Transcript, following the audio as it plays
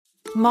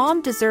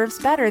Mom deserves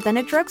better than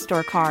a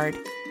drugstore card.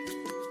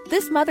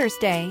 This Mother's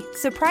Day,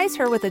 surprise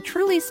her with a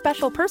truly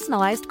special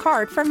personalized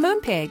card from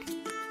Moonpig.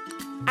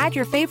 Add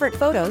your favorite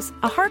photos,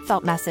 a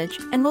heartfelt message,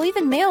 and we'll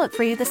even mail it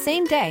for you the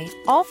same day,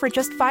 all for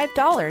just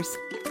 $5.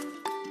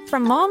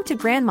 From mom to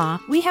grandma,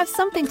 we have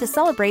something to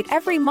celebrate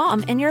every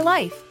mom in your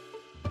life.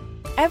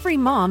 Every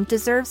mom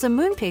deserves a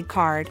Moonpig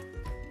card.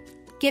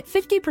 Get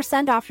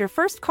 50% off your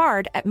first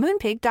card at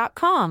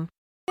moonpig.com.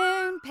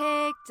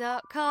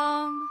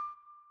 Moonpig.com.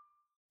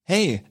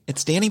 Hey,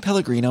 it's Danny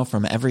Pellegrino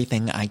from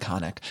Everything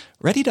Iconic.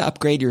 Ready to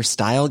upgrade your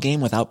style game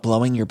without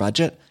blowing your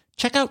budget?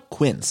 Check out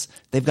Quince.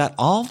 They've got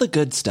all the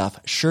good stuff,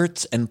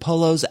 shirts and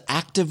polos,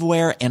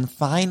 activewear, and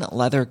fine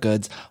leather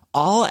goods,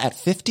 all at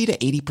 50 to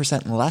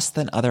 80% less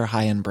than other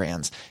high-end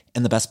brands.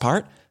 And the best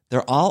part?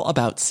 They're all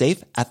about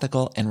safe,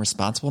 ethical, and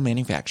responsible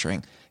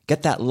manufacturing.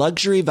 Get that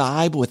luxury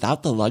vibe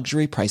without the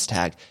luxury price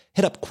tag.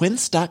 Hit up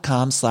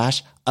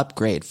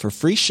quince.com/upgrade for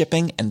free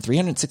shipping and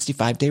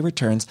 365-day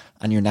returns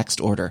on your next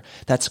order.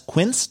 That's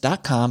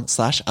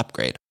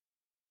quince.com/upgrade.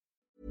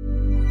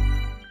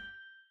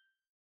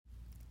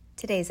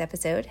 Today's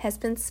episode has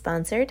been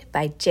sponsored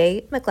by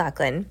Jay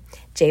McLaughlin.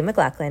 Jay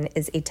McLaughlin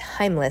is a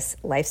timeless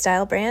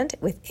lifestyle brand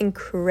with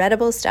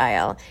incredible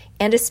style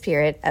and a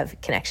spirit of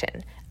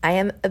connection. I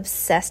am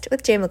obsessed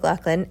with Jay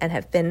McLaughlin and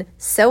have been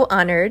so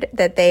honored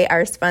that they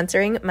are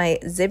sponsoring my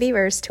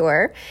Zibbyverse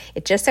tour.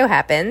 It just so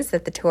happens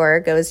that the tour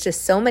goes to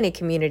so many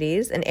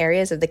communities and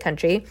areas of the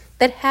country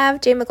that have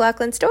Jay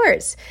McLaughlin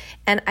stores.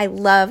 And I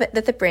love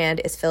that the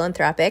brand is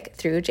philanthropic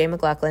through Jay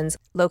McLaughlin's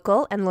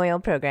local and loyal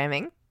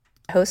programming.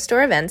 Host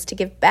store events to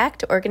give back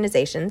to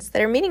organizations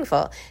that are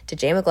meaningful to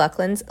Jay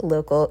McLaughlin's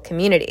local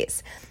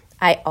communities.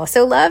 I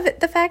also love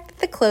the fact that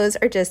the clothes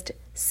are just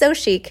so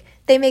chic.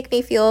 They make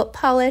me feel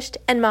polished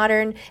and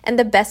modern, and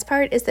the best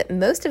part is that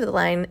most of the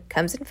line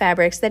comes in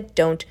fabrics that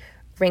don't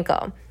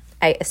wrinkle.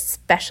 I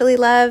especially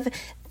love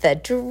the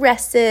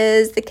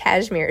dresses, the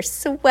cashmere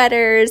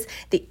sweaters,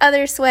 the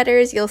other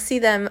sweaters. You'll see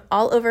them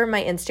all over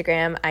my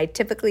Instagram. I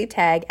typically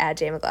tag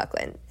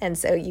 @JMcLaughlin, and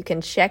so you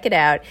can check it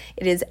out.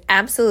 It is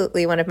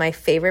absolutely one of my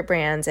favorite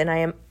brands, and I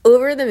am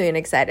over the moon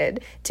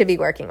excited to be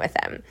working with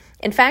them.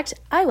 In fact,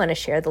 I want to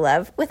share the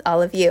love with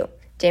all of you.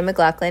 Jay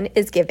McLaughlin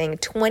is giving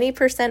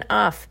 20%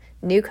 off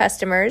new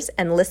customers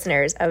and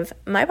listeners of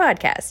my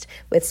podcast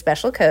with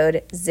special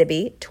code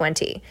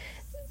ZIBBY20,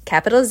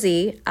 capital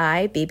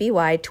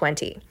ZIBBY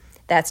 20.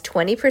 That's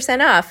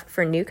 20% off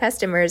for new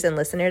customers and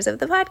listeners of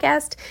the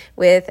podcast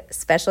with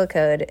special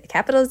code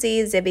capital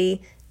Z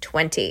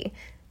ZIBBY20.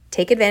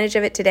 Take advantage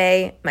of it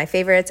today. My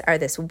favorites are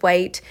this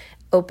white,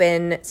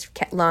 open,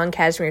 long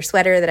cashmere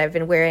sweater that I've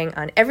been wearing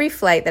on every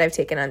flight that I've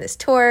taken on this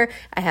tour.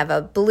 I have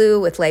a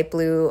blue with light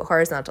blue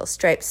horizontal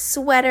striped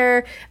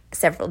sweater,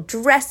 several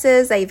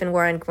dresses I even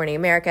wore on Good Morning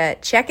America.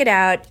 Check it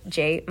out,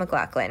 Jay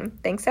McLaughlin.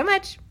 Thanks so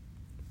much.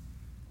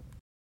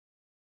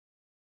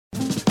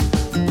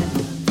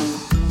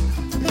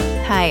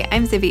 Hi,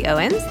 I'm Zibby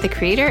Owens, the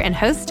creator and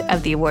host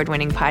of the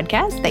award-winning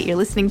podcast that you're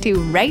listening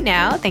to right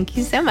now. Thank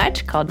you so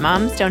much, called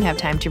Moms Don't Have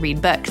Time to Read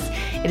Books.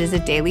 It is a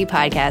daily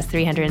podcast,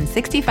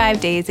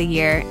 365 days a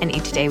year, and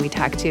each day we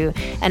talk to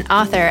an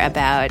author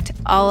about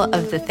all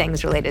of the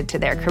things related to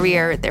their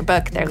career, their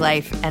book, their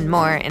life, and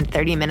more in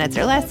 30 minutes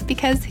or less,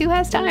 because who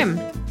has time?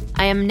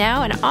 I am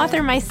now an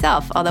author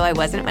myself, although I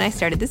wasn't when I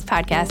started this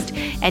podcast,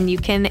 and you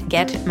can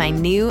get my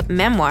new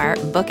memoir,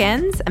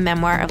 Bookends, a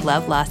memoir of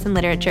love, loss, and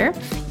literature,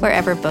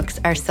 wherever books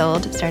are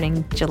sold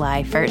starting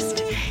July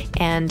 1st,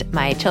 and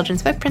my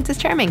children's book, Princess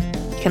Charming.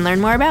 You can learn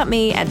more about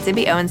me at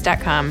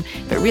zibbyowens.com,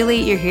 but really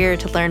you're here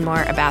to learn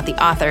more about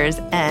the authors,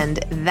 and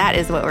that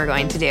is what we're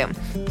going to do.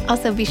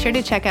 Also, be sure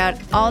to check out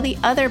all the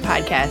other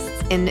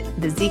podcasts in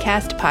the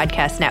Zcast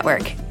Podcast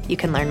Network. You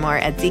can learn more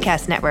at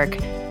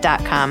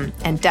zcastnetwork.com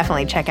and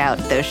definitely check out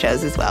those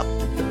shows as well.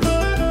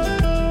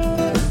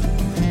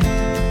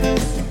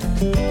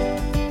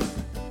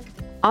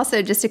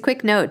 Also, just a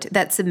quick note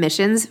that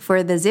submissions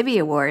for the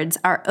Zibby Awards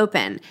are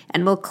open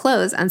and will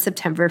close on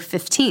September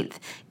 15th.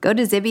 Go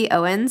to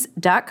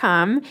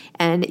zibbyowens.com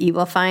and you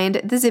will find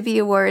the Zibby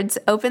Awards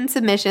open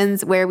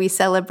submissions where we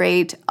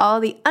celebrate all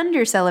the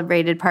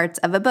under-celebrated parts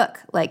of a book,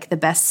 like the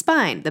best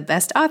spine, the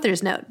best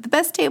author's note, the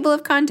best table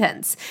of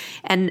contents.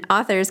 And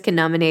authors can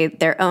nominate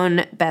their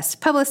own best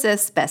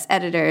publicists, best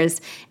editors,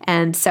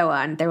 and so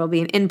on. There will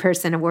be an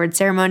in-person award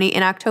ceremony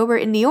in October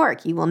in New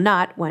York. You will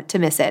not want to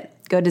miss it.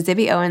 Go to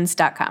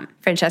zibbyowens.com.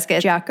 Francesca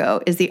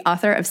Giacco is the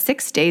author of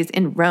 6 Days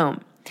in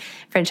Rome.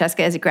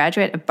 Francesca is a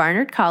graduate of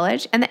Barnard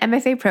College and the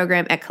MFA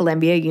program at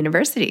Columbia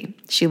University.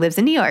 She lives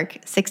in New York.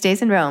 6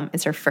 Days in Rome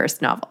is her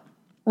first novel.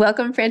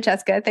 Welcome,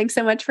 Francesca. Thanks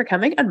so much for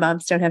coming on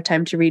Moms Don't Have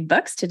Time to Read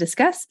Books to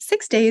discuss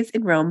 6 Days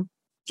in Rome.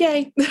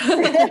 Yay.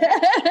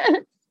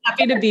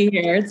 Happy to be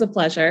here. It's a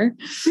pleasure.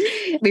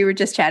 We were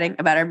just chatting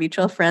about our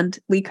mutual friend,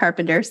 Lee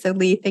Carpenter. So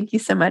Lee, thank you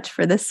so much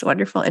for this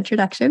wonderful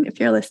introduction, if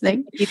you're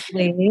listening.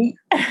 Lee.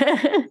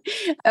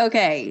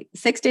 Okay.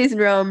 6 Days in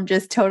Rome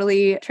just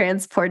totally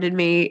transported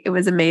me. It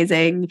was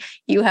amazing.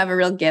 You have a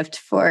real gift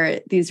for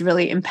these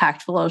really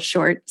impactful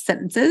short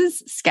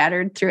sentences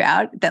scattered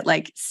throughout that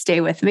like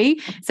stay with me.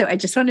 So I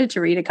just wanted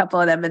to read a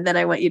couple of them. And then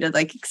I want you to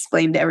like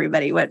explain to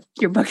everybody what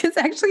your book is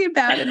actually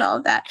about and all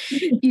of that.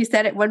 You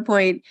said at one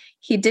point,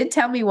 he did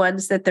tell me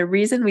once that the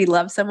reason we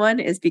love someone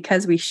is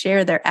because we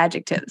share their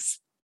adjectives.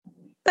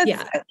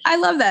 I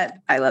love that.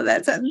 I love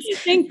that sentence.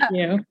 Thank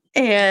you.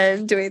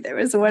 And wait, there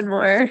was one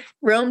more.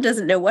 Rome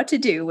doesn't know what to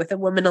do with a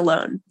woman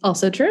alone.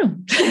 Also true.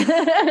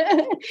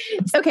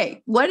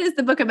 Okay. What is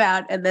the book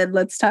about? And then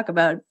let's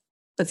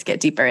get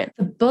deeper in.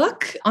 The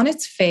book, on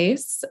its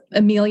face,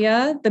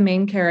 Amelia, the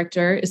main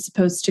character, is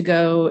supposed to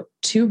go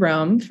to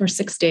Rome for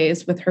 6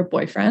 days with her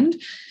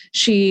boyfriend.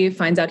 She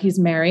finds out he's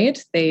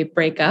married. They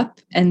break up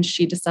and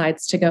she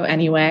decides to go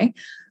anyway.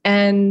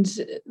 And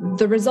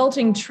the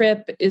resulting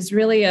trip is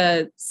really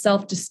a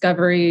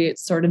self-discovery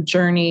sort of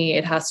journey.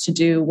 It has to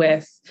do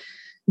with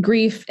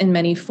grief in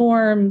many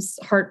forms,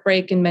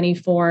 heartbreak in many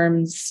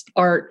forms,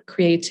 art,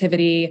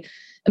 creativity.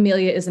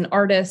 Amelia is an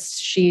artist.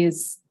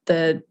 She's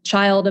the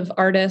child of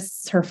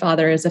artists. Her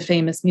father is a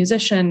famous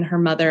musician. Her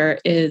mother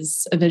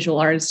is a visual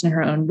artist in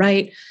her own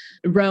right.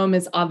 Rome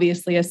is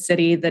obviously a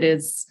city that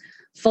is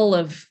full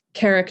of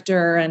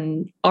character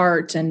and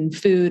art and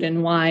food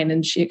and wine,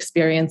 and she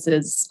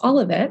experiences all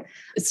of it.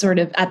 It's sort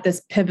of at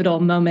this pivotal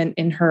moment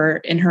in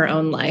her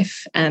own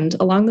life. And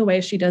along the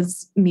way, she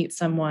does meet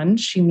someone.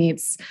 She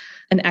meets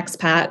an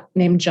expat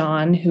named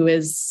John, who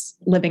is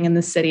living in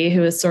the city,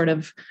 who has sort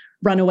of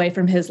run away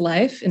from his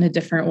life in a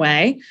different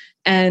way.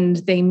 And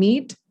they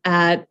meet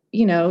at,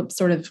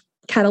 sort of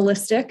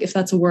catalytic, if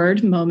that's a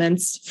word,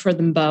 moments for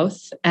them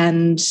both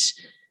and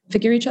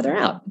figure each other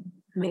out.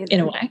 Amazing. In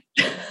a way.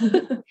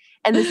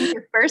 And this is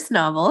your first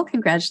novel.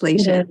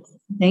 Congratulations.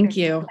 Thank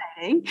you.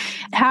 Exciting.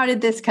 How did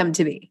this come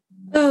to be?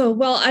 Oh,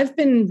 well, I've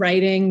been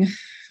writing,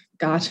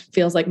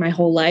 feels like my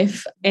whole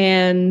life.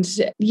 And,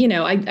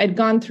 I'd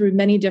gone through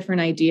many different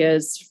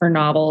ideas for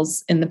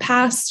novels in the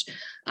past.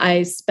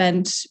 I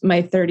spent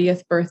my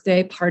 30th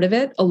birthday, part of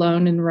it,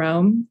 alone in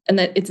Rome. And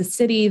that it's a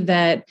city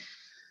that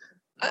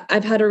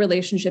I've had a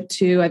relationship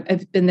to.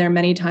 I've been there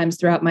many times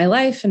throughout my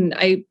life. And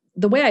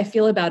the way I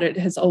feel about it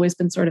has always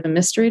been sort of a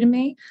mystery to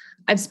me.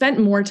 I've spent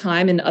more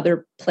time in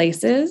other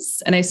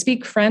places, and I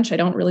speak French. I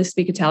don't really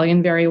speak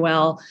Italian very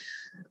well.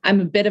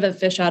 I'm a bit of a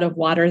fish out of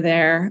water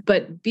there,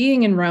 but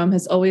being in Rome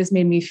has always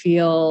made me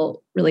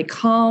feel really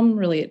calm,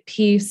 really at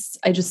peace.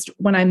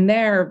 When I'm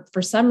there,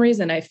 for some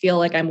reason, I feel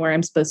like I'm where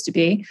I'm supposed to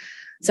be.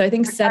 So I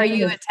think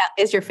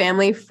is your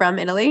family from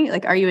Italy?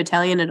 Like, are you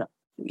Italian at all?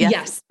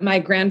 Yes. My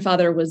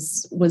grandfather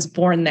was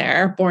born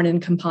there, born in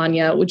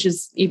Campania, which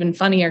is even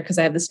funnier because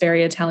I have this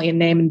very Italian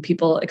name and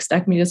people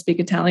expect me to speak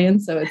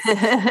Italian. So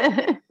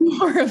it's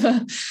more of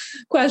a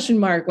question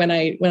mark when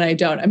I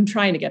don't. I'm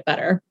trying to get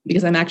better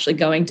because I'm actually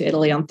going to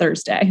Italy on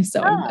Thursday.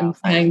 So I'm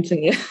trying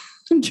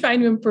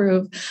to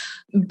improve.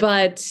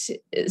 But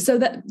so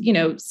that,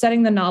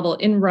 setting the novel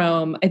in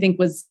Rome, I think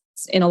was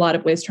in a lot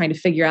of ways trying to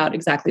figure out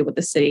exactly what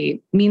the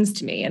city means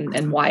to me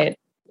and why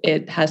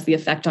it has the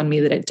effect on me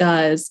that it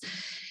does.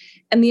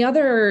 And the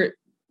other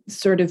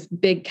sort of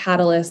big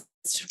catalyst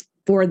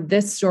for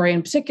this story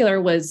in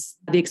particular was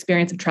the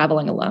experience of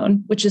traveling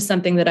alone, which is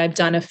something that I've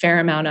done a fair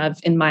amount of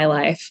in my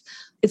life.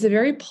 It's a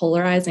very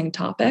polarizing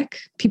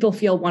topic. People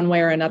feel one way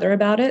or another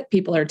about it.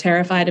 People are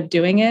terrified of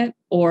doing it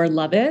or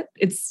love it.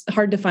 It's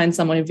hard to find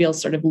someone who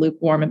feels sort of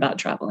lukewarm about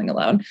traveling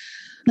alone.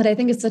 But I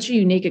think it's such a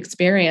unique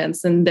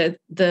experience. And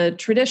the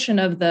tradition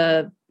of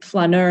the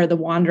flaneur, the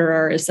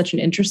wanderer, is such an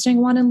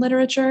interesting one in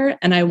literature.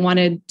 And I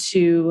wanted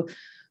to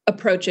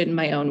approach it in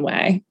my own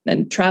way.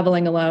 And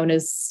traveling alone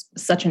is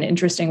such an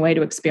interesting way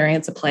to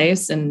experience a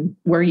place and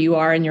where you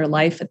are in your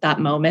life at that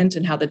moment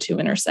and how the two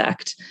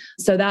intersect.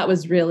 So that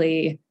was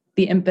really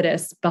the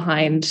impetus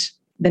behind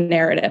the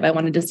narrative. I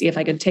wanted to see if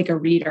I could take a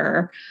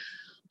reader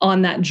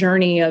on that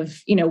journey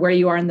of, where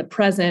you are in the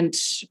present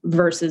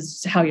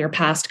versus how your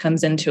past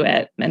comes into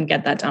it and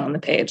get that down on the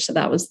page. So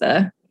that was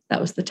the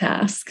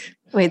task.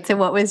 Wait, so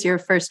what was your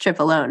first trip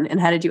alone and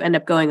how did you end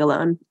up going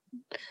alone?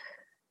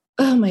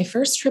 Oh, my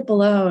first trip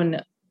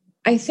alone.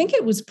 I think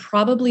it was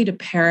probably to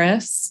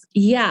Paris.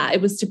 Yeah,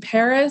 it was to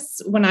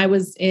Paris when I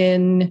was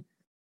in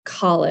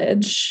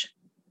college,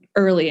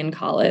 early in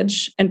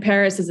college. And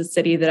Paris is a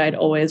city that I'd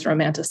always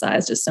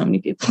romanticized, as so many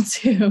people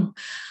do.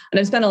 And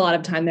I've spent a lot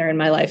of time there in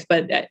my life,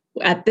 but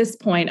at this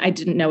point, I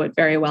didn't know it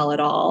very well at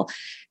all.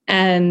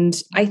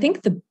 And I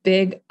think the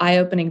big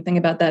eye-opening thing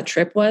about that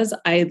trip was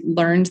I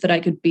learned that I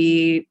could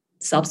be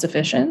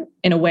self-sufficient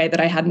in a way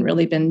that I hadn't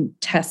really been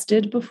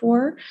tested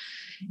before.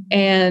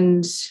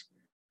 And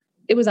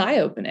it was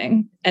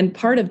eye-opening. And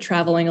part of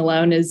traveling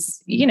alone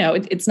is,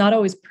 it's not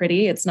always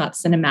pretty. It's not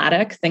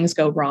cinematic. Things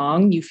go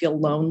wrong. You feel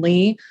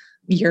lonely.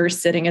 you're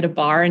sitting at a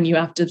bar and you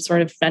have to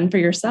sort of fend for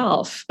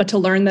yourself. But to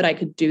learn that I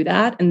could do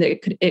that and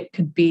that it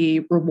could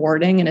be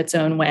rewarding in its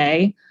own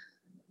way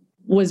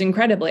was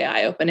incredibly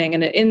eye-opening.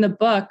 And in the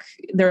book,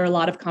 there are a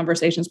lot of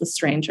conversations with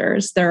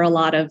strangers. There are a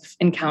lot of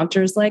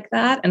encounters like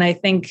that. And I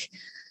think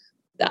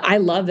I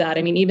love that.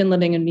 I mean, even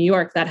living in New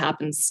York, that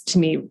happens to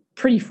me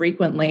pretty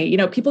frequently. You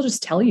know, people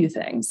just tell you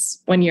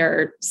things when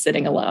you're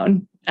sitting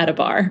alone at a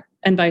bar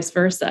and vice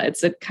versa.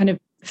 It's a kind of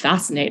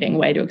fascinating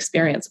way to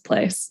experience a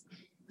place,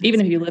 even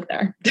if you live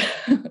there.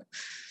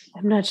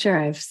 I'm not sure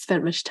I've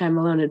spent much time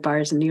alone at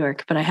bars in New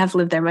York, but I have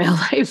lived there my whole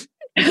life.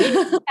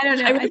 I don't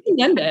know. I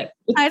recommend it.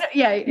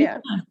 Yeah.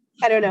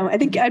 I don't know. I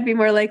think I'd be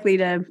more likely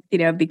to,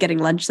 be getting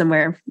lunch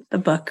somewhere, a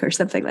book or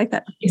something like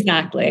that.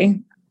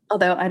 Exactly.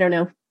 Although I don't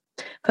know,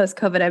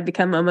 post-COVID, I've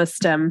become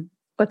almost,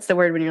 what's the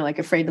word when you're like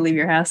afraid to leave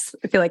your house?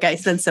 I feel like I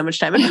spend so much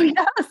time in my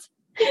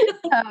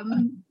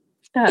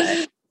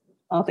house.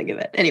 I'll think of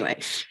it. Anyway,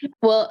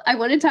 well, I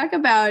want to talk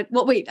about,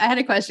 I had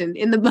a question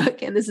in the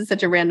book, and this is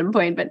such a random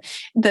point, but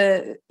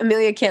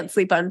Amelia can't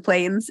sleep on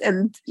planes,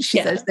 and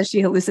she says that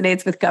she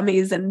hallucinates with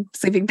gummies and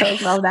sleeping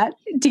pills and all of that.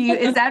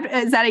 Is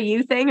that a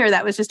you thing, or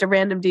that was just a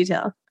random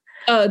detail?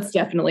 Oh, it's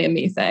definitely a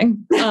me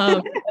thing.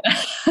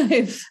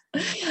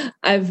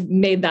 I've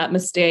made that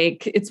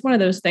mistake. It's one of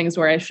those things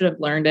where I should have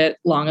learned it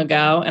long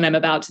ago, and I'm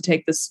about to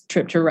take this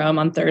trip to Rome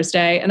on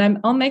Thursday, and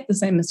I'll make the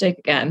same mistake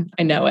again.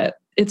 I know it.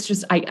 It's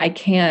just, I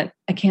can't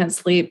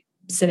sleep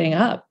sitting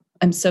up.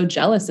 I'm so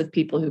jealous of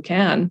people who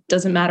can.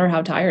 Doesn't matter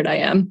how tired I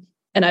am.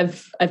 And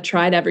I've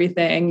tried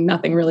everything.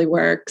 Nothing really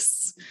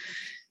works.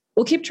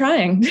 We'll keep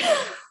trying.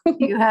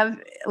 You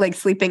have like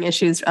sleeping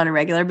issues on a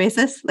regular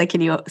basis? Like, can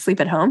you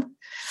sleep at home?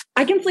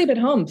 I can sleep at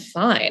home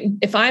fine.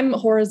 If I'm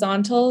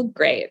horizontal,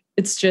 great.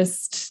 It's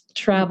just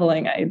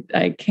traveling.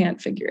 I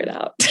can't figure it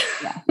out.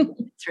 Yeah,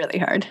 it's really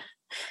hard.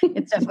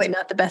 It's definitely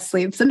not the best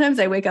sleep. Sometimes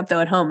I wake up though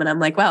at home and I'm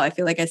like, wow, I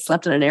feel like I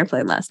slept on an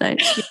airplane last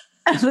night.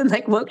 I've been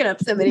like woken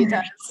up so many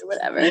times or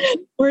whatever.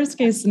 Worst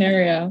case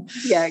scenario.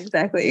 Yeah,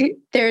 exactly.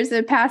 There's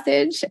a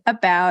passage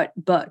about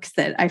books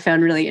that I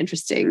found really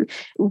interesting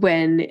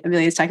when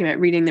Amelia's talking about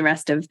reading the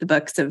rest of the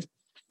books of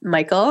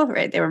Michael,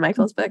 right? They were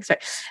Michael's books,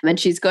 right? And then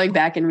she's going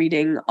back and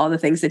reading all the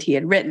things that he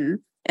had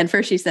written. And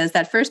first she says,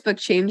 that first book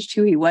changed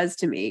who he was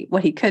to me,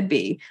 what he could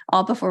be,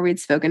 all before we'd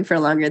spoken for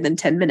longer than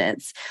 10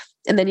 minutes.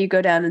 And then you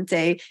go down and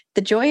say,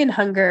 the joy and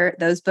hunger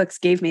those books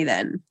gave me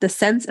then, the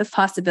sense of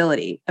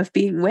possibility of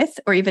being with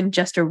or even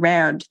just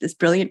around this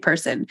brilliant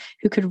person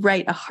who could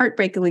write a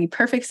heartbreakingly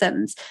perfect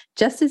sentence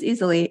just as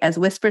easily as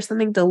whisper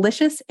something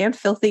delicious and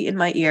filthy in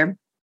my ear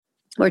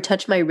or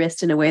touch my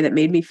wrist in a way that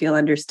made me feel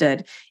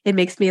understood. It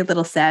makes me a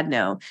little sad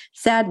now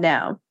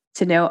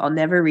to know I'll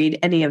never read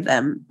any of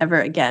them ever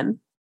again.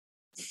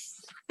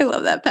 I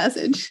love that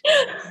passage.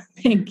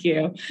 Thank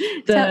you.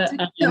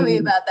 Tell me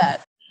about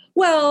that.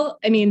 Well,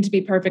 I mean, to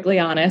be perfectly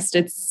honest,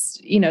 it's,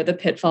 the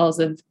pitfalls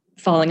of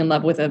falling in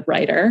love with a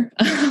writer.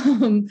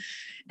 And,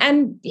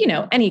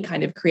 any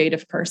kind of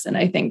creative person.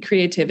 I think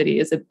creativity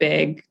is a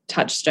big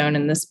touchstone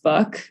in this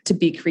book, to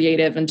be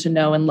creative and to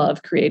know and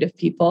love creative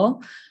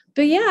people.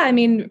 But yeah, I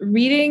mean,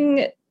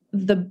 reading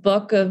the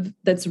book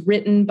that's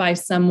written by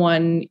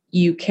someone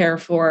you care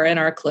for and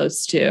are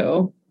close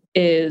to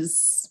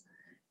is,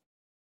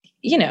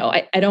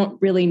 I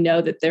don't really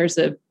know that there's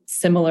a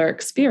similar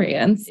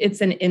experience.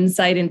 It's an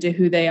insight into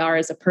who they are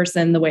as a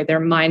person, the way their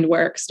mind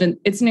works. And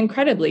it's an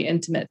incredibly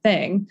intimate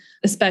thing,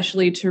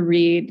 especially to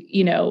read,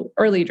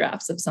 early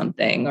drafts of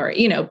something or,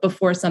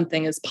 before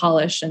something is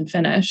polished and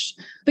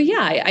finished. But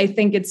yeah, I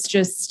think it's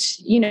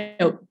just,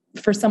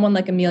 for someone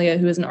like Amelia,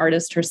 who is an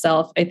artist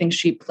herself, I think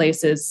she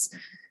places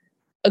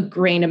a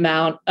great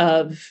amount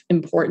of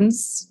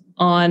importance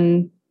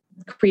on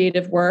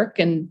creative work.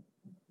 And,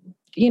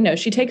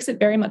 she takes it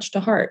very much to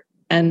heart.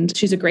 And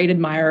she's a great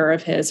admirer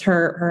of his.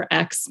 Her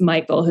ex,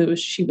 Michael, who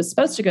she was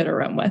supposed to go to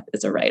Rome with,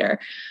 is a writer.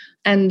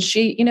 And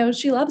she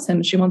loves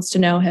him. She wants to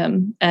know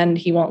him, and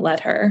he won't let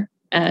her.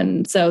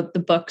 And so the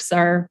books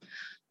are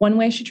one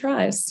way she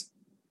tries.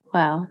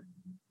 Wow.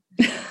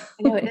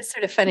 It is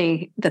sort of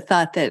funny, the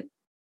thought that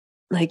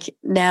like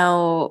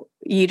now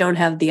you don't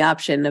have the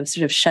option of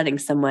sort of shutting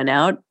someone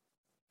out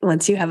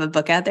once you have a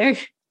book out there.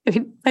 I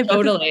mean,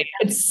 totally.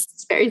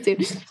 It's very soon.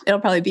 It'll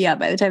probably be out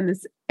by the time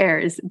this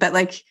airs. But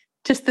like,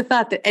 just the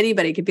thought that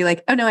anybody could be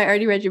like, oh no, I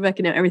already read your book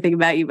and know everything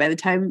about you by the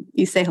time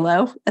you say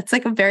hello. That's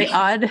like a very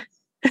odd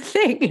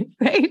thing,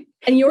 right?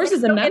 And yours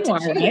is a memoir,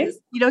 right?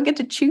 You don't get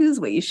to choose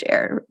what you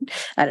share.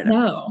 I don't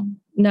know.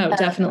 No,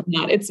 definitely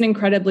not. It's an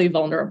incredibly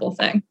vulnerable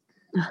thing.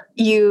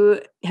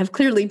 You have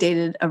clearly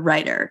dated a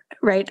writer,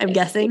 right? I'm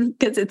guessing,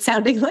 because it's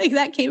sounding like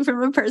that came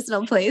from a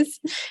personal place.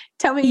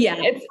 Tell me. Yeah,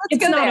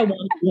 it's not a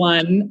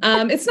one-to-one.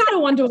 It's not a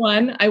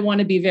one-to-one. I want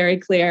to be very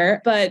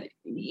clear, but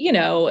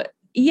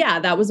yeah,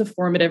 that was a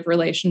formative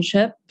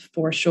relationship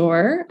for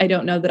sure. I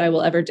don't know that I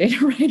will ever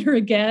date a writer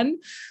again.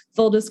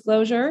 Full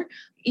disclosure.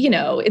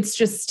 It's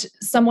just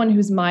someone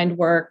whose mind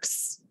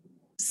works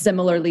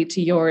similarly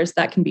to yours.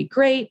 That can be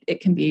great.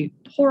 It can be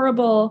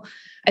horrible.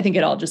 I think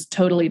it all just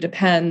totally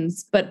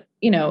depends. But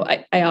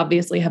I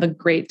obviously have a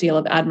great deal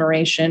of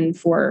admiration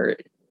for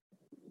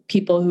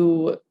people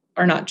who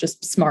are not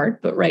just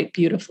smart, but write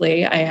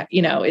beautifully.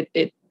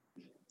 It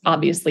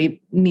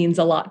obviously means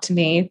a lot to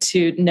me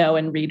to know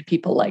and read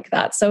people like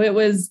that. So it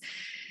was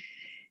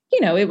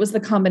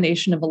the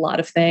combination of a lot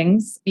of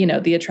things.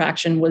 The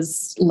attraction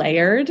was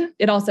layered.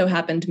 It also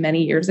happened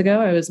many years ago.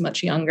 I was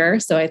much younger.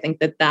 So I think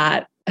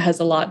that has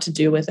a lot to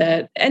do with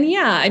it. And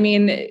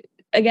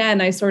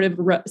again, I sort of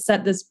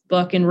set this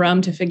book in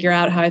Rome to figure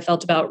out how I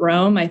felt about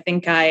Rome. I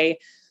think I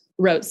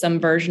wrote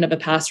some version of a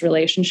past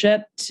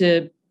relationship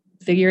to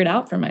figure it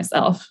out for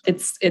myself.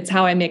 It's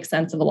how I make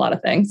sense of a lot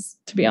of things,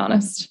 to be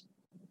honest.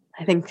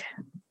 I think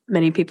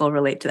many people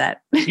relate to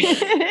that.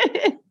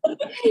 It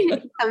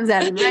comes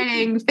out in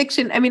writing,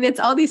 fiction. I mean, it's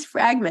all these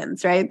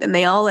fragments, right? And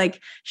they all like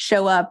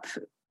show up.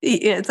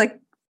 It's like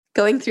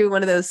going through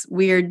one of those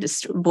weird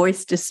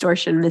voice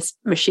distortion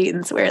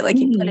machines where like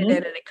you put it in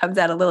and it comes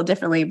out a little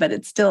differently, but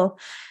it's still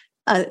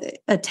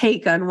a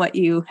take on what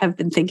you have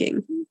been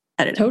thinking.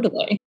 I don't know.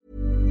 Totally.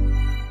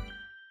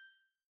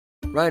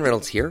 Ryan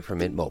Reynolds here from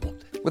Mint Mobile.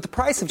 With the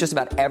price of just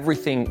about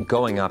everything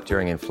going up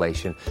during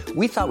inflation,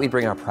 we thought we'd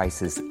bring our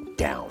prices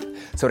down.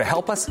 So to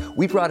help us,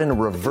 we brought in a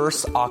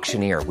reverse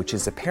auctioneer, which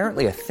is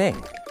apparently a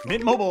thing.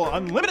 Mint Mobile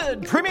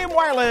Unlimited Premium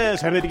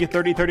Wireless. How to get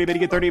 30, 30, bit to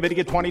get 30, bit to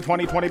get 20,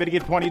 20, 20, bit to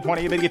get 20,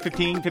 20, bit to get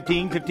 15,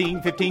 15,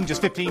 15, 15,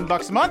 just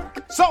 $15 a month?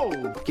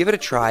 Sold! Give it a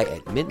try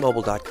at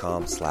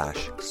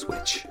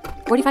mintmobile.com/switch.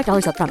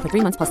 $45 up front for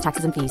 3 months plus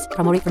taxes and fees.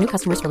 Promo rate for new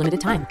customers for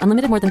limited time.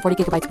 Unlimited more than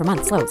 40 gigabytes per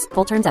month. Slows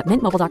full terms at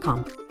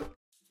mintmobile.com.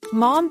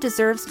 Mom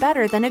deserves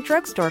better than a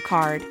drugstore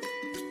card.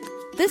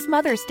 This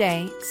Mother's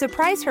Day,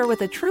 surprise her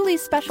with a truly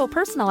special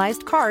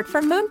personalized card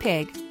from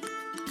Moonpig.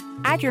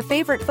 Add your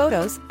favorite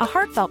photos, a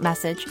heartfelt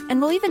message,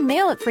 and we'll even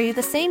mail it for you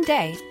the same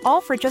day,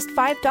 all for just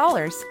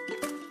 $5.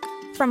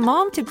 From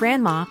mom to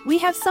grandma, we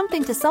have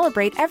something to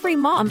celebrate every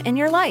mom in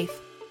your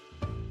life.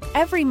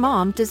 Every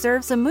mom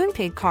deserves a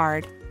Moonpig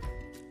card.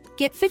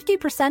 Get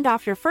 50%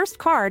 off your first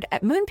card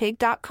at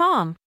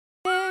moonpig.com.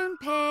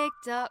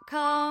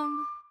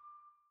 Moonpig.com.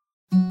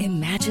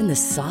 Imagine the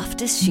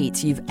softest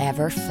sheets you've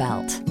ever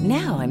felt.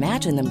 Now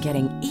imagine them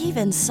getting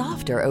even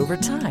softer over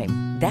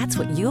time. That's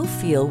what you'll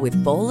feel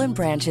with Boll &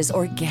 Branch's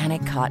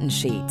organic cotton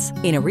sheets.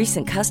 In a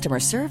recent customer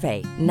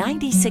survey,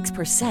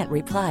 96%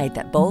 replied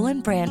that Boll &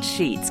 Branch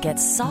sheets get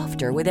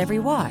softer with every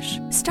wash.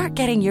 Start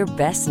getting your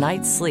best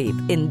night's sleep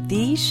in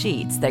these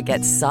sheets that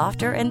get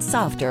softer and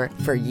softer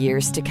for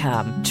years to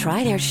come.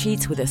 Try their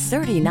sheets with a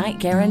 30-night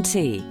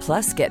guarantee.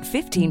 Plus, get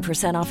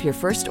 15% off your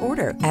first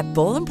order at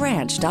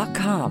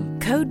bollandbranch.com.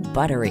 Code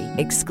BUTTERY.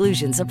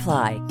 Exclusions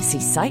apply. See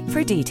site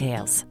for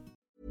details.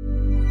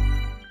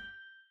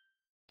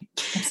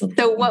 So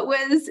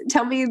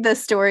tell me the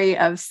story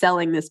of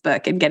selling this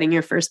book and getting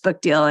your first book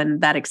deal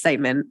and that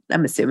excitement,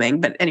 I'm assuming.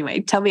 But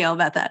anyway, tell me all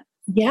about that.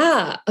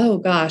 Yeah. Oh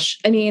gosh.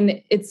 I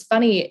mean, it's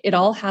funny. It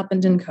all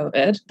happened in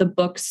COVID. The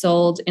book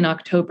sold in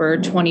October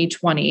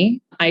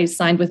 2020. I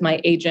signed with my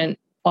agent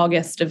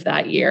August of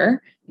that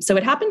year. So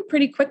it happened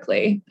pretty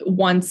quickly.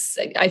 Once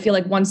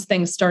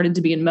things started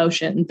to be in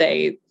motion,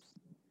 they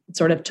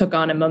sort of took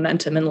on a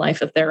momentum in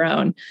life of their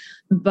own.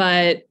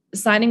 But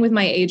signing with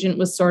my agent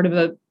was sort of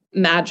a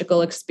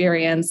magical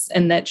experience,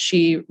 and that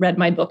she read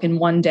my book in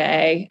one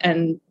day.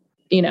 And,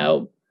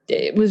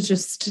 it was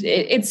just,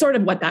 it's sort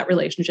of what that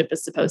relationship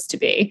is supposed to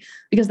be,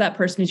 because that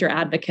person is your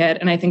advocate.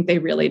 And I think they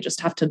really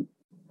just have to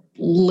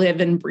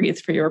live and breathe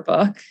for your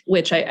book,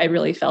 which I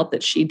really felt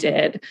that she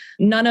did.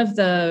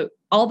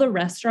 All the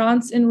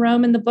restaurants in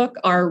Rome in the book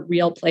are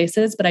real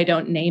places, but I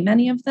don't name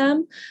any of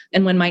them.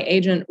 And when my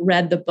agent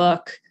read the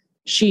book,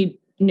 she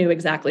knew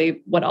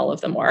exactly what all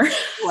of them were.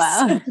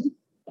 Wow.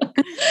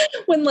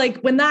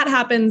 When that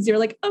happens, you're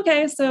like,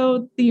 okay,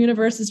 so the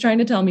universe is trying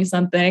to tell me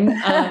something.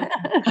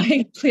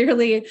 I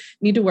clearly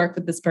need to work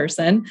with this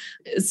person.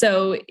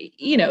 So,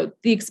 the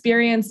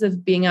experience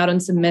of being out on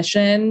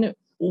submission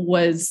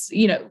was,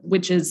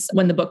 which is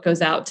when the book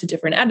goes out to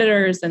different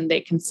editors and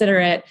they consider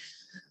it,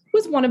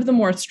 was one of the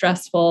more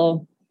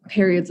stressful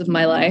periods of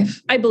my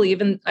life. I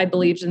believed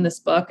in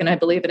this book and I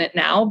believe in it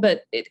now,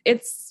 but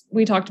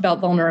we talked about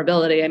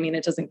vulnerability. I mean,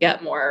 it doesn't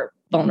get more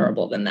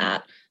vulnerable than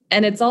that.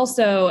 And it's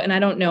also, and I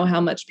don't know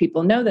how much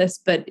people know this,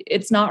 but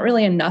it's not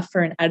really enough for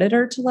an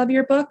editor to love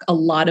your book. A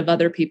lot of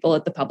other people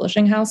at the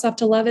publishing house have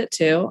to love it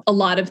too. A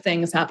lot of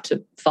things have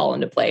to fall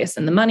into place,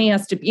 and the money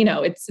has to,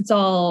 it's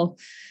all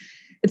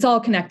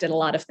connected. A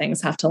lot of things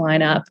have to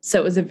line up. So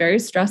it was a very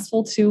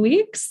stressful 2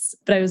 weeks,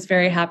 but I was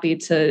very happy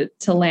to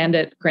land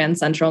at Grand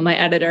Central. My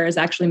editor is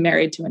actually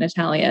married to an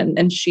Italian,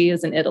 and she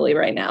is in Italy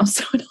right now.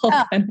 So it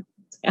all went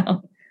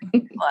down.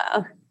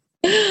 Wow.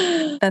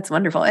 That's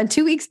wonderful. And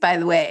 2 weeks, by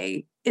the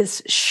way,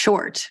 is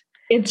short.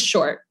 It's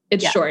short.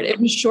 It's short. It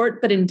was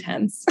short, but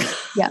intense.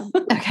 Yeah.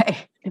 Okay.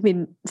 I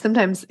mean,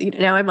 sometimes,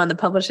 now I'm on the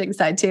publishing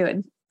side too.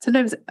 And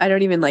sometimes I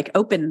don't even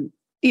open,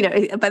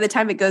 by the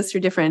time it goes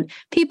through different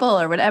people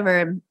or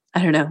whatever,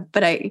 I don't know.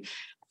 But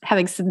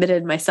having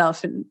submitted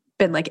myself and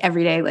been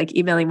every day,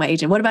 emailing my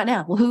agent, what about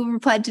now? Well, who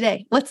replied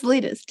today? What's the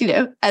latest?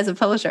 As a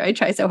publisher, I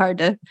try so hard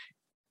to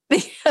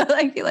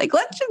Like, be like,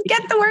 let's just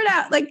get the word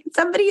out. Like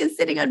somebody is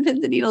sitting on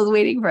pins and needles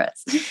waiting for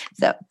us.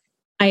 So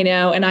I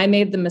know. And I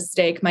made the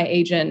mistake. My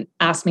agent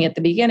asked me at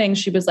the beginning,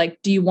 she was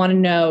like, do you want to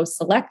know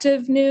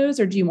selective news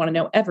or do you want to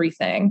know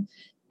everything?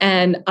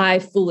 And I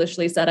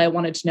foolishly said I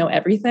wanted to know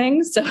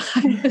everything. So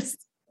it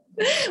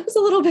was a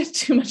little bit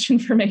too much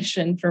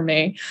information for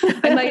me.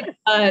 I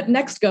might,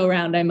 next go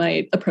around, I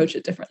might approach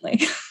it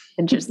differently.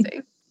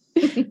 Interesting.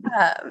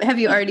 Have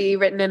you already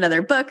written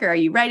another book, or are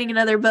you writing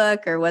another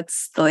book, or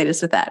what's the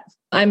latest with that?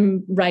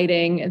 I'm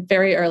writing at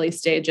very early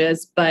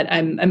stages, but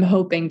I'm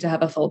hoping to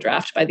have a full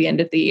draft by the end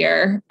of the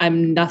year.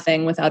 I'm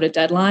nothing without a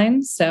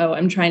deadline. So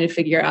I'm trying to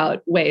figure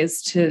out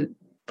ways to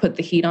put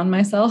the heat on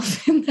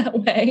myself in that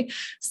way.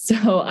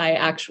 So I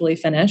actually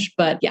finish.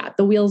 But yeah,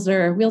 the wheels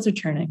are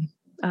turning.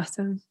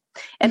 Awesome.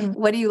 And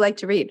what do you like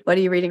to read? What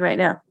are you reading right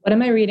now? What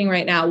am I reading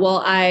right now?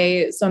 Well,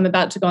 I'm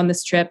about to go on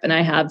this trip and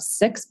I have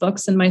 6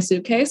 books in my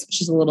suitcase,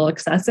 which is a little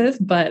excessive,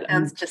 but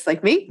sounds just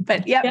like me,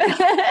 but yeah.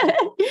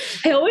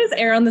 I always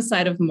err on the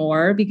side of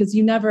more because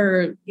you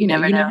never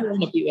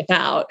want to be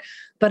without.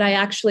 But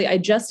I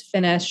just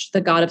finished The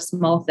God of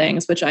Small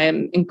Things, which I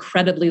am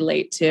incredibly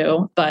late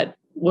to, but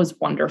was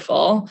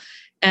wonderful.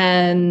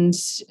 And,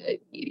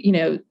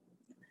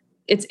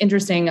 it's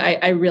interesting.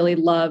 I really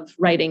love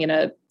writing in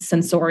a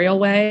sensorial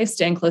way.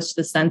 Staying close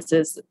to the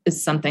senses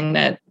is something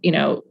that,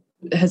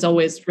 has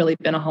always really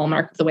been a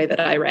hallmark of the way that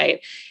I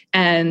write.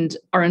 And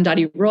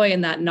Arundhati Roy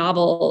in that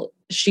novel,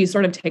 she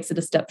sort of takes it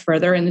a step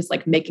further and is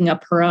like making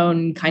up her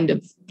own kind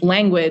of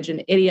language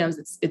and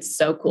idioms. It's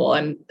so cool.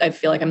 And I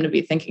feel like I'm going to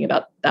be thinking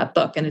about that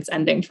book and its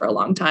ending for a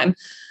long time.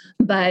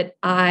 But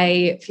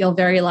I feel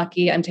very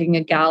lucky. I'm taking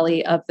a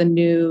galley of the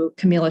new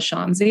Camilla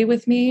Shanzi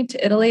with me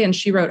to Italy, and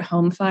she wrote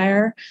Home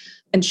Fire.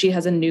 And she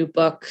has a new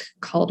book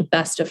called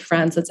Best of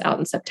Friends that's out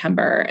in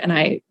September. And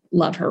I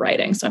love her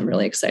writing. So I'm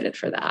really excited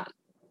for that.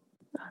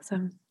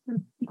 Awesome.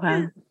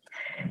 Wow.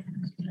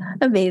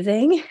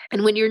 Amazing.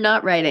 And when you're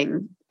not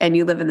writing and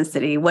you live in the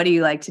city, what do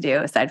you like to do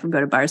aside from go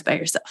to bars by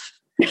yourself?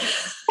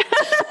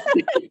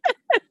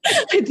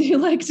 I do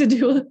like to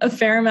do a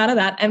fair amount of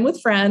that, and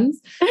with friends.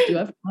 I do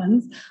have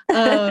friends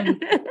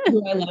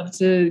who I love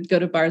to go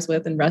to bars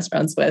with and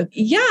restaurants with.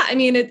 Yeah, I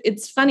mean,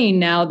 it's funny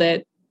now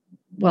that,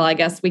 well, I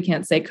guess we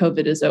can't say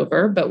COVID is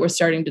over, but we're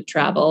starting to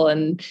travel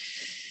and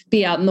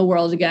be out in the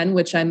world again,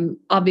 which I'm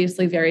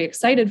obviously very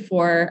excited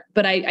for.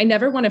 But I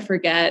never want to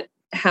forget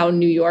how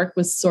New York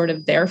was sort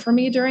of there for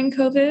me during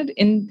COVID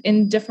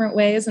in different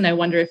ways. And I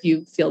wonder if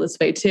you feel this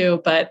way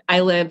too, but I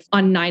live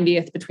on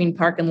 90th between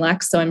Park and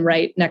Lex. So I'm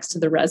right next to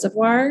the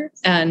reservoir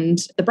and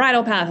the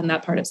Bridle Path and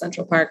that part of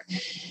Central Park.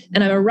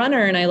 And I'm a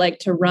runner and I like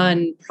to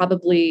run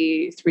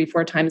probably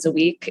 3-4 times a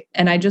week.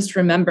 And I just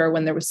remember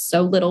when there was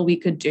so little we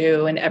could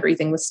do and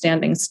everything was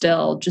standing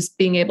still, just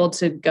being able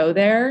to go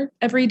there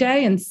every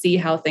day and see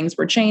how things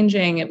were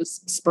changing. It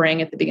was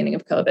spring at the beginning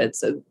of COVID.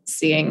 So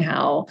seeing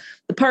how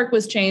the park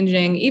was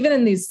changing, even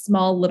in these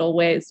small little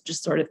ways,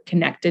 just sort of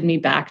connected me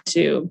back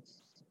to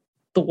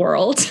the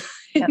world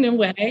in a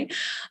way.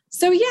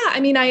 So yeah, I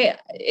mean, I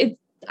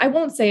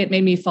won't say it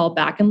made me fall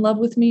back in love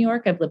with New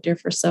York. I've lived here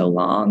for so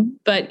long,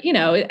 but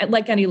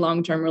like any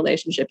long-term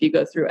relationship, you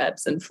go through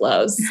ebbs and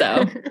flows.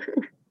 So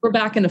we're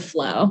back in a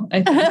flow,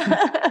 I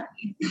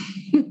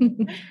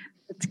think.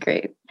 That's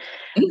great.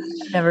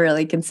 I've never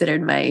really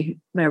considered my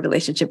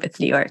relationship with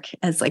New York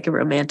as like a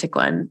romantic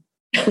one.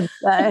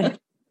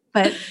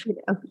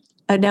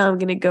 But now I'm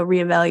going to go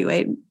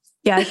reevaluate.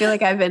 Yeah, I feel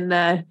like I've been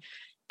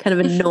kind of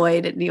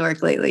annoyed at New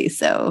York lately.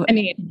 So, I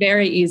mean,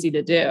 very easy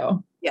to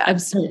do. Yeah,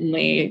 I've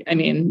certainly,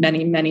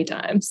 many, many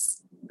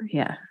times.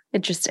 Yeah.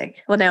 Interesting.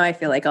 Well, now I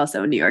feel like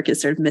also New York is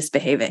sort of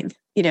misbehaving.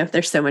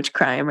 There's so much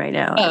crime right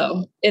now.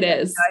 Oh, it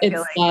is. So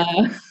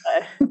it's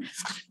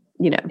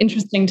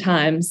interesting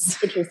times.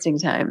 Interesting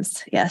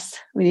times. Yes.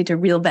 We need to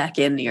reel back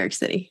in New York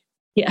City.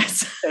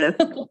 Yes. Sort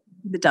of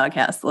the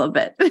doghouse a little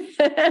bit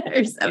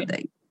or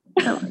something.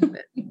 I love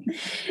it.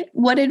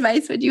 What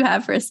advice would you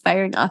have for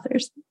aspiring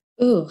authors?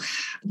 Ooh,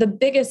 the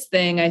biggest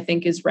thing I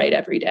think is write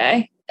every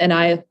day. And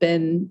I have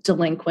been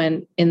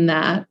delinquent in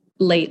that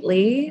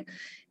lately.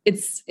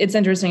 It's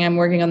interesting. I'm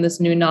working on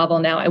this new novel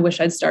now. I wish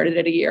I'd started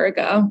it a year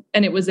ago.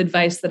 And it was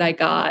advice that I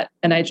got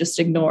and I just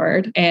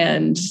ignored.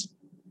 And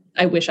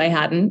I wish I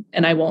hadn't,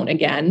 and I won't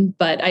again.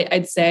 But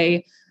I'd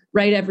say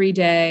write every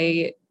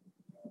day,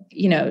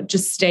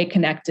 just stay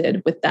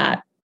connected with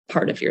that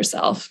part of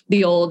yourself.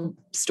 The old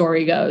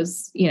story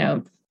goes,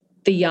 the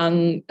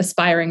young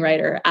aspiring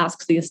writer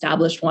asks the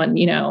established one,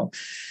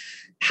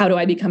 how do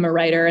I become a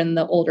writer? And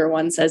the older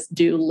one says,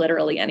 do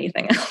literally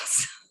anything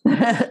else.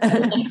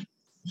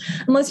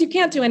 Unless you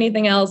can't do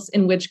anything else,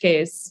 in which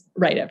case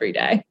write every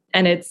day.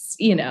 And it's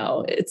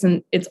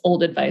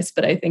old advice,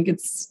 but I think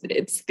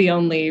it's the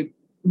only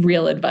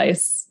real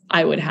advice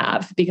I would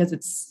have because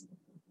it's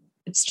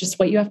just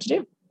what you have to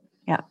do.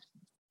 Yeah.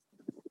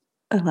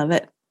 I love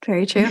it.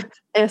 Very true.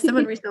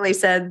 Someone recently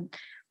said,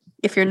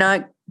 if you're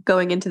not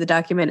going into the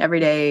document every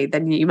day,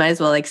 then you might as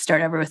well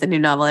start over with a new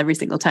novel every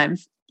single time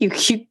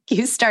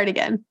you start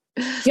again.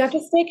 You have to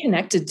stay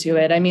connected to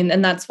it. I mean,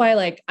 and that's why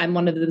like I'm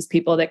one of those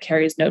people that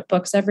carries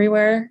notebooks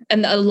everywhere.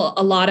 And a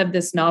lot of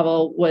this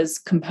novel was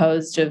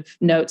composed of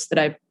notes that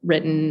I've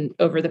written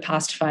over the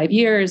past 5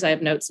 years. I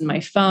have notes in my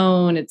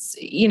phone. It's,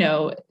 you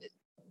know,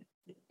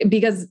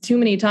 because too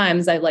many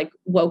times I've like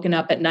woken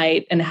up at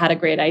night and had a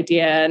great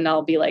idea and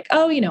I'll be like,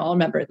 oh, you know, I'll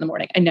remember it in the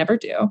morning. I never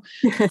do.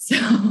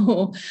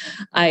 So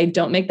I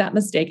don't make that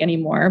mistake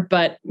anymore.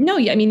 But no,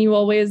 I mean,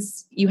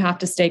 you have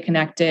to stay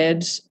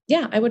connected.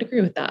 Yeah, I would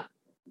agree with that.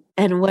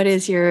 And what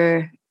is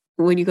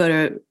when you go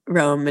to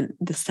Rome and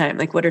this time,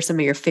 like what are some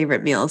of your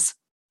favorite meals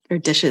or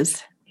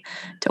dishes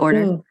to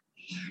order? Ooh.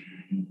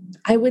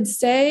 I would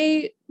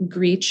say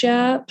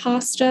gricia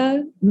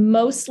pasta,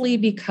 mostly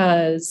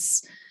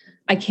because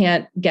I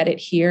can't get it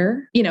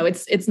here. You know,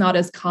 it's not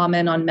as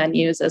common on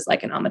menus as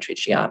like an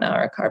amatriciana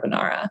or a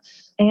carbonara.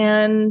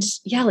 And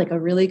yeah, like a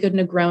really good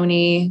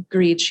Negroni,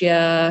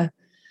 gricia.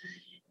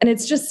 And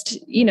it's just,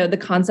 you know, the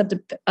concept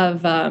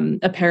of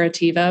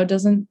aperitivo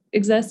doesn't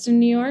exist in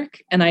New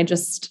York. And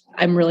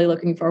I'm really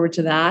looking forward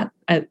to that.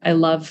 I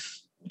love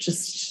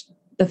just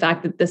the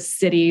fact that the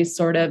city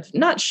sort of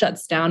not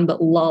shuts down,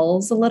 but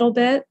lulls a little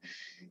bit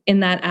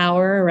in that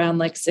hour around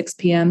like 6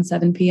 p.m.,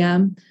 7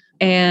 p.m.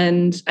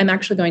 And I'm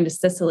actually going to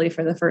Sicily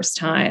for the first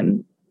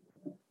time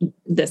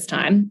this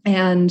time.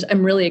 And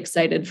I'm really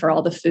excited for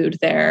all the food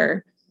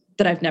there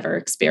that I've never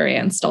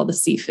experienced, all the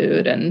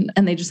seafood. And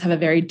they just have a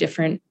very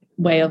different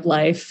way of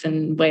life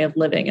and way of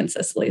living in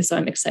Sicily. So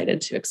I'm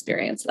excited to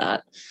experience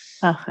that.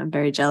 Oh, I'm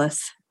very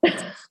jealous.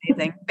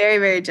 Amazing. Very,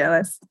 very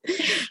jealous.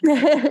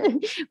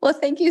 Well,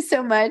 thank you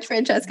so much,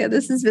 Francesca.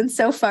 This has been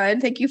so fun.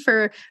 Thank you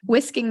for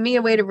whisking me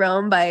away to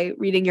Rome by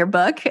reading your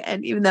book.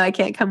 And even though I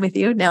can't come with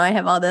you, now I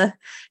have all the,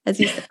 as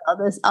you said,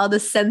 all the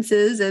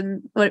senses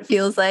and what it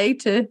feels like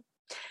to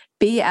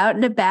be out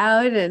and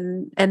about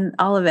and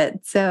all of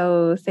it.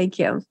 So thank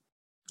you.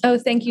 Oh,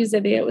 thank you,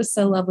 Zibby. It was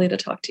so lovely to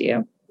talk to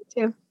you.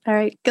 You too. All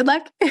right. Good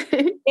luck.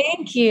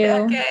 Thank you.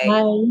 Okay.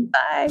 Bye.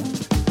 Bye.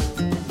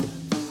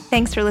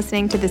 Thanks for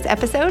listening to this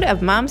episode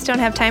of Moms Don't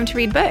Have Time to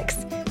Read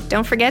Books.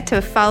 Don't forget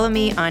to follow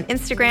me on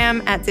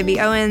Instagram at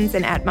Zibby Owens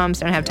and at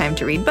Moms Don't Have Time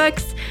to Read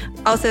Books.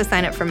 Also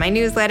sign up for my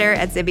newsletter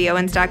at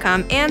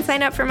zibbyowens.com and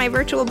sign up for my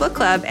virtual book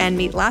club and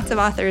meet lots of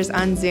authors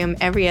on Zoom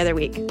every other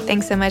week.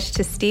 Thanks so much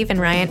to Steve and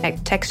Ryan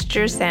at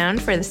Texture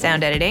Sound for the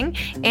sound editing.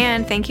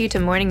 And thank you to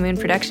Morning Moon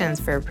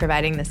Productions for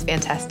providing this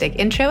fantastic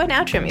intro and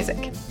outro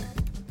music.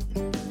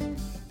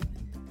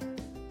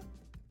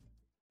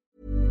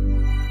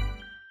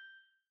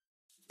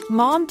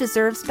 Mom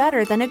deserves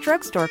better than a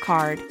drugstore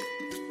card.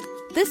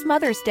 This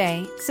Mother's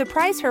Day,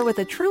 surprise her with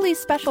a truly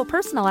special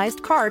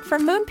personalized card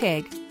from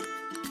Moonpig.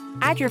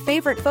 Add your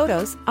favorite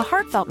photos, a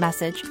heartfelt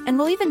message, and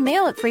we'll even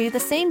mail it for you the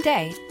same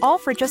day, all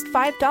for just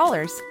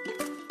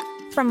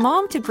 $5. From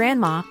mom to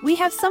grandma, we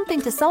have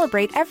something to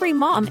celebrate every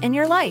mom in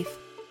your life.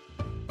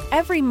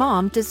 Every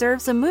mom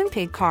deserves a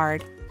Moonpig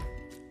card.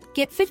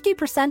 Get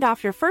 50%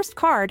 off your first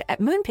card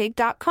at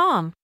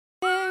Moonpig.com.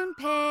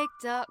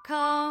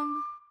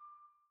 Moonpig.com.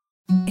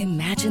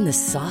 Imagine the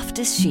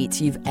softest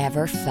sheets you've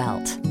ever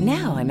felt.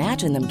 Now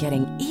imagine them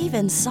getting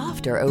even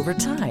softer over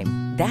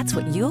time. That's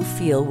what you'll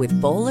feel with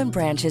Boll &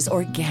 Branch's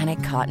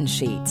organic cotton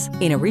sheets.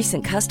 In a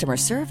recent customer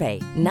survey,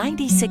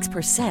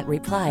 96%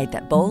 replied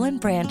that Boll &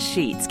 Branch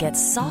sheets get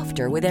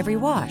softer with every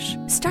wash.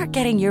 Start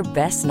getting your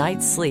best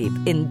night's sleep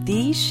in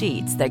these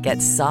sheets that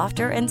get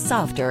softer and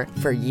softer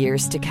for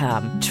years to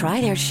come.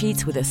 Try their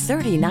sheets with a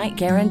 30-night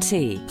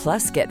guarantee.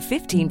 Plus, get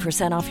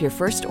 15% off your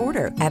first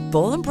order at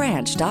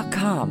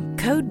bollandbranch.com.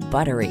 Code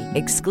BUTTERY.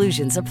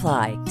 Exclusions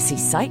apply. See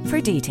site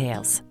for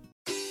details.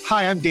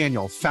 Hi, I'm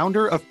Daniel,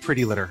 founder of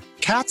Pretty Litter.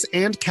 Cats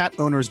and cat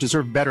owners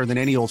deserve better than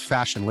any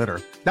old-fashioned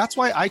litter. That's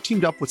why I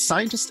teamed up with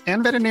scientists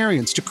and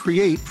veterinarians to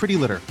create Pretty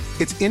Litter.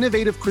 Its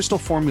innovative crystal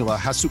formula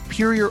has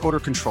superior odor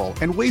control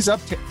and weighs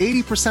up to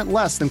 80%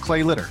 less than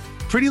clay litter.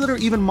 Pretty Litter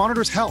even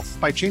monitors health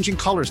by changing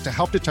colors to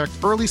help detect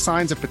early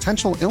signs of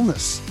potential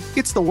illness.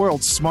 It's the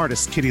world's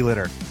smartest kitty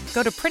litter.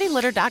 Go to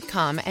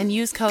prettylitter.com and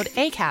use code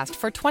ACAST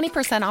for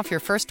 20% off your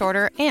first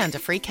order and a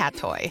free cat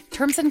toy.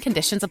 Terms and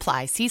conditions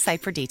apply. See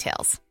site for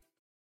details.